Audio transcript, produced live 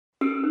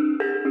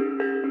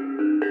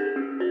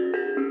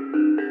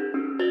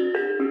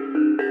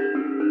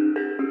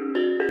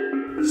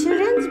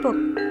book,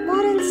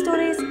 Moral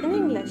Stories in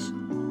English.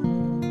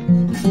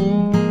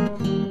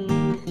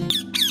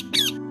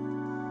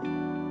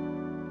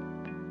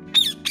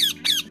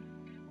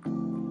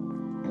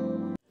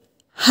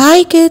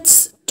 Hi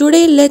kids,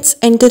 today let's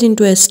enter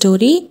into a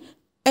story,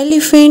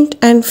 Elephant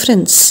and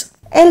Friends.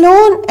 A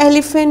lone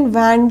elephant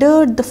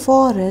wandered the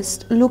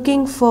forest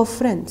looking for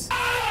friends.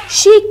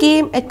 She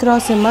came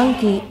across a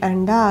monkey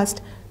and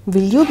asked,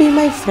 "Will you be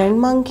my friend,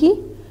 monkey?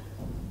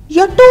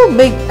 You're too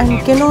big and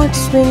cannot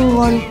swing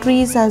on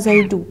trees as I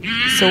do,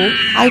 so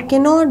I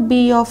cannot be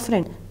your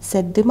friend,"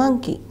 said the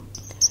monkey.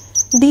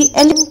 The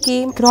elephant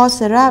came across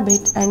a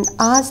rabbit and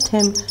asked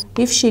him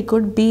if she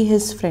could be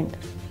his friend.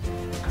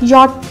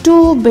 "You're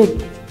too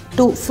big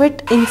to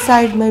fit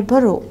inside my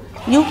burrow.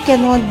 You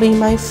cannot be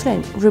my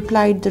friend,"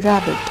 replied the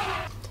rabbit.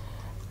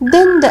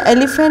 Then the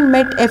elephant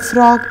met a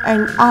frog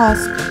and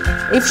asked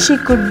if she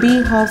could be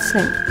her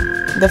friend.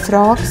 The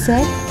frog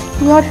said,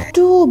 "You're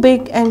too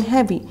big and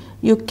heavy.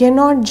 You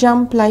cannot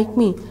jump like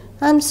me.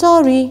 I'm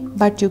sorry,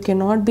 but you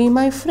cannot be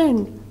my friend."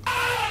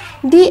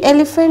 The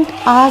elephant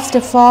asked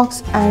a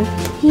fox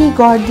and he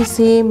got the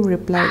same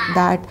reply,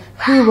 that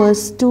he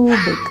was too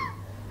big.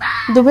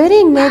 The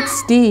very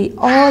next day,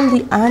 all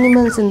the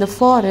animals in the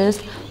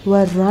forest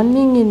were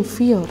running in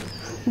fear.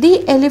 The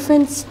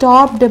elephant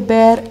stopped a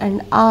bear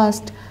and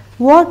asked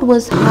what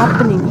was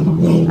happening,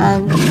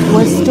 and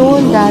was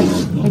told that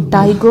a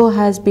tiger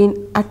has been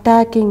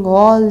attacking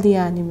all the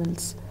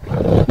animals.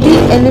 The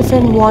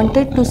elephant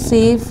wanted to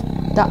save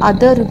the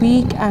other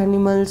weak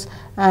animals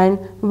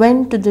and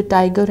went to the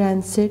tiger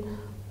and said,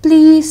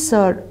 "Please,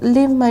 sir,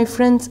 leave my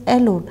friends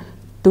alone.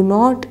 Do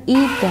not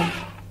eat them."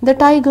 The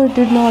tiger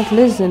did not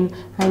listen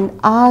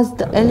and asked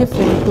the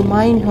elephant to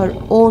mind her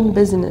own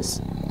business.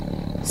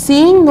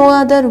 Seeing no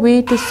other way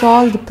to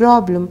solve the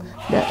problem,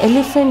 the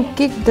elephant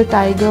kicked the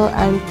tiger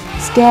and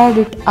scared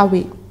it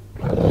away.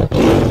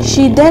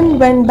 She then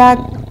went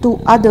back to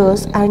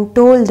others and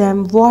told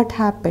them what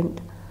happened.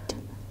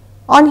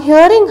 On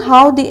hearing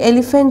how the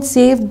elephant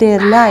saved their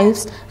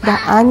lives, the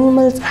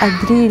animals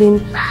agreed in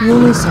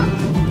unison.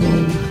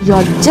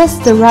 "You're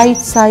just the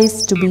right size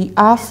to be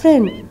our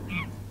friend."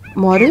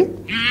 Moral: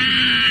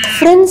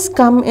 friends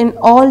come in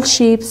all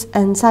shapes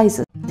and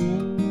sizes.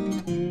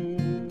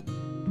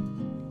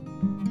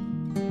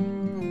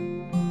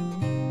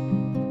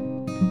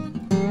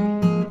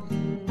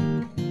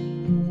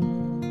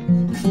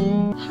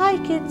 Hi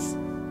kids,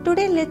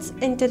 today let's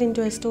enter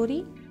into a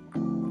story.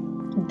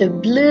 The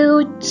Blue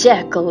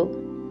Jackal.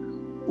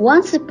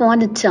 Once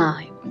upon a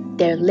time,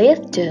 there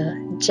lived a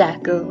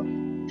jackal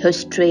who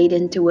strayed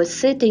into a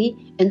city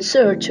in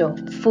search of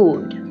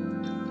food.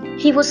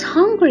 He was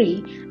hungry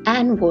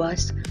and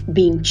was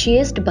being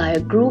chased by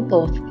a group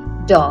of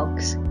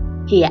dogs.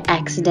 He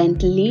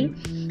accidentally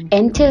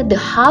entered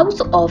the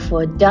house of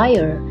a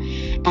dyer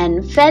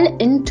and fell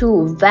into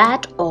a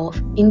vat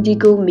of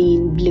indigo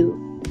mean blue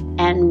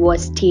and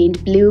was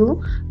stained blue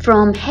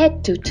from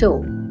head to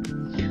toe.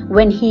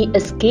 When he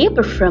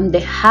escaped from the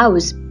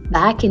house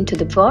back into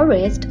the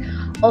forest,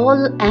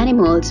 all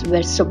animals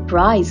were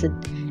surprised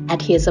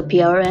at his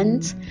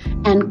appearance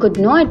and could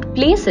not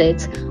place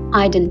its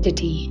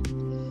identity.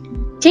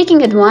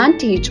 Taking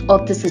advantage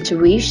of the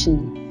situation,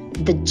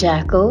 the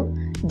jackal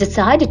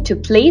decided to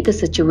play the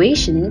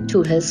situation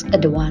to his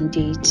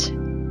advantage.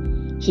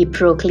 He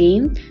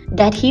proclaimed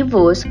that he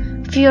was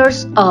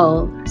fierce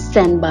owl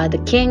sent by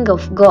the king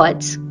of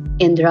gods,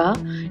 Indra,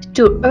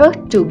 to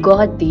earth to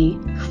guard the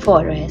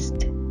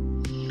forest.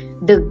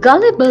 The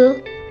gullible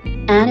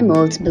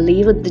animals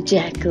believed the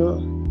jackal.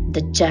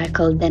 The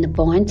jackal then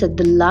appointed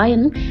the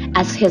lion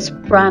as his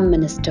prime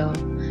minister,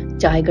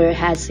 tiger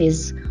as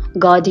his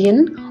guardian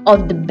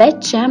of the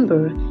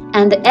bedchamber,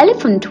 and the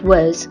elephant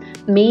was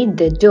made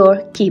the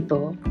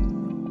doorkeeper.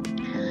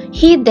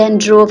 He then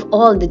drove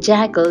all the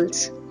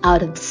jackals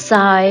out of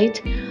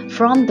sight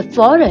from the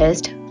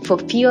forest for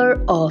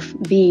fear of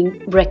being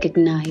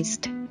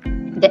recognized.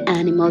 The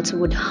animals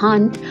would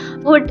hunt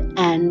food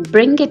and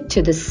bring it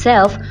to the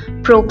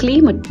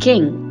self-proclaimed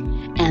king,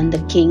 and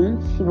the king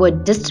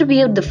would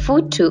distribute the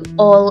food to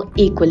all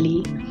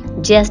equally,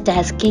 just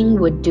as king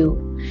would do.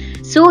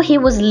 So he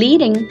was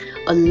leading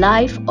a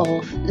life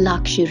of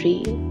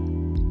luxury.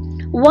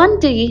 One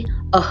day,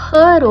 a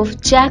herd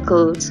of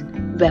jackals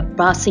were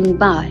passing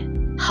by,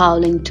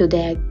 howling to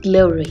their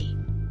glory.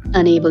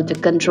 Unable to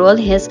control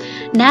his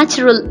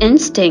natural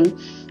instinct,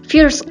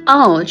 Fierce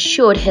Owl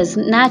showed his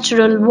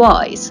natural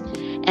voice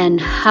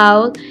and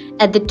howled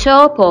at the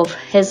top of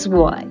his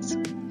voice.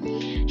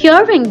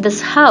 Hearing this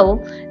howl,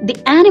 the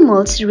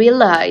animals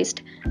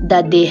realized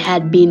that they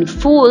had been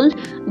fooled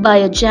by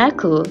a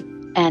jackal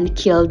and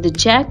killed the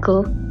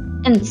jackal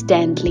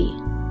instantly.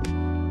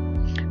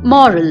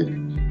 Moral: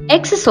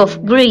 excess of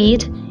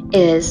greed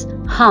is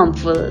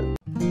harmful.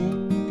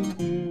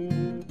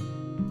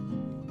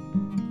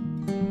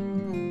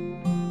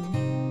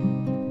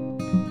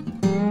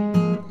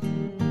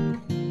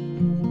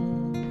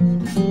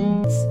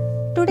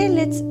 Today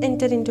let's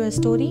enter into a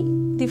story,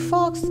 The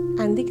Fox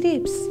and the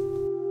Grapes.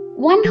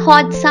 One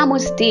hot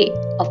summer's day,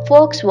 a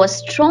fox was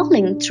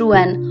strolling through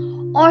an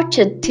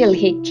orchard till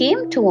he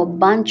came to a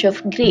bunch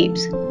of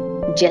grapes,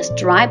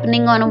 just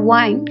ripening on a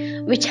vine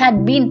which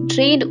had been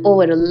trained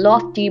over a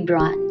lofty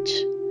branch.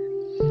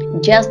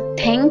 "Just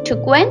think to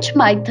quench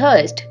my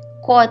thirst,"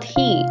 quoth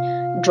he.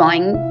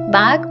 Drawing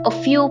back a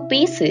few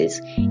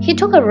paces, he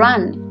took a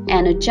run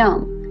and a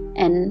jump,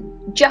 and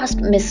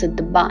just missed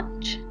the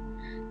bunch.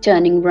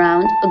 Turning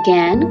round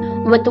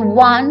again with a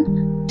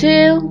 1,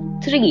 2,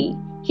 3,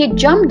 he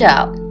jumped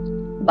out,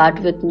 but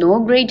with no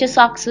greater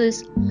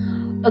success.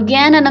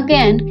 Again and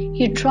again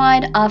he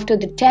tried after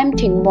the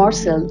tempting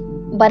morsel,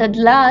 but at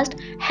last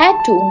had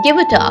to give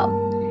it up,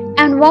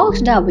 and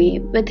walked away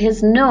with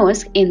his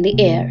nose in the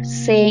air,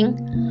 saying,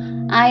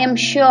 "I am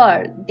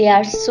sure they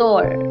are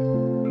sore."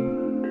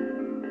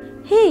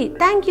 Hey,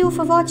 thank you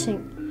for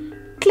watching.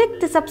 Click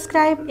the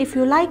subscribe if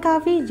you like our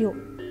video.